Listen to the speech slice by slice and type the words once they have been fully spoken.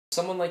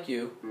Someone like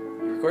you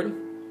recording?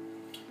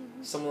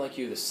 Someone like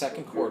you, the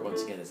second chord,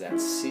 once again, is that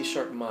C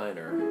sharp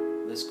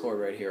minor, this chord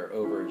right here,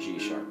 over a G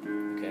sharp.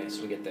 Okay,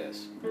 so we get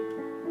this.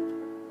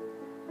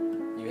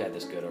 You had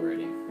this good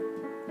already.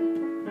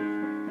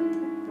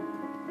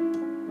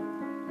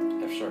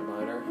 F sharp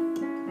minor.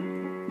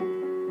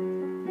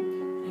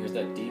 Here's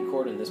that D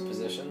chord in this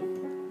position,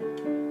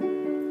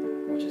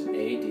 which is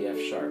A, D, F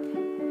sharp.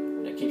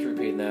 And it keeps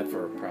repeating that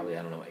for probably,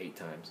 8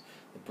 times.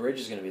 The bridge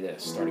is going to be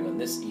this, starting on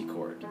this E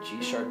chord,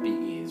 G sharp, B,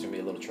 E. It's going to be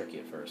a little tricky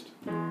at first.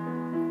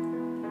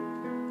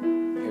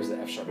 Here's the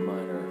F sharp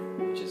minor,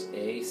 which is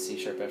A, C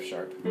sharp, F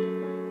sharp,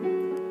 and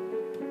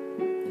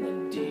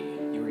then D.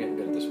 You were getting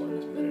good at this one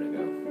just a minute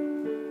ago.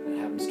 It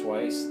happens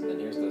twice. Then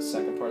here's the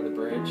second part of the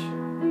bridge.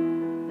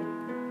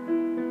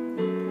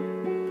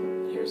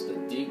 And here's the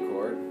D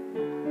chord.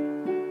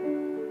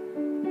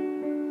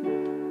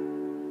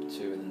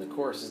 2, and then the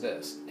chorus is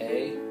this: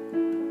 A, E,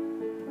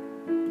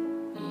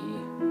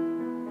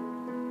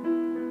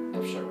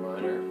 F sharp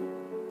minor,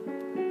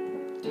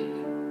 D.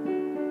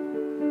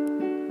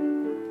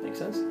 Make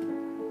sense?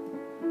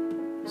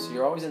 So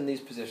you're always in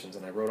these positions,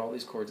 and I wrote all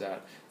these chords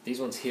out.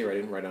 These ones here I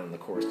didn't write out on the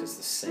chorus because it's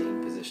the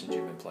same positions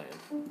you've been playing.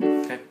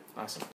 Okay, awesome.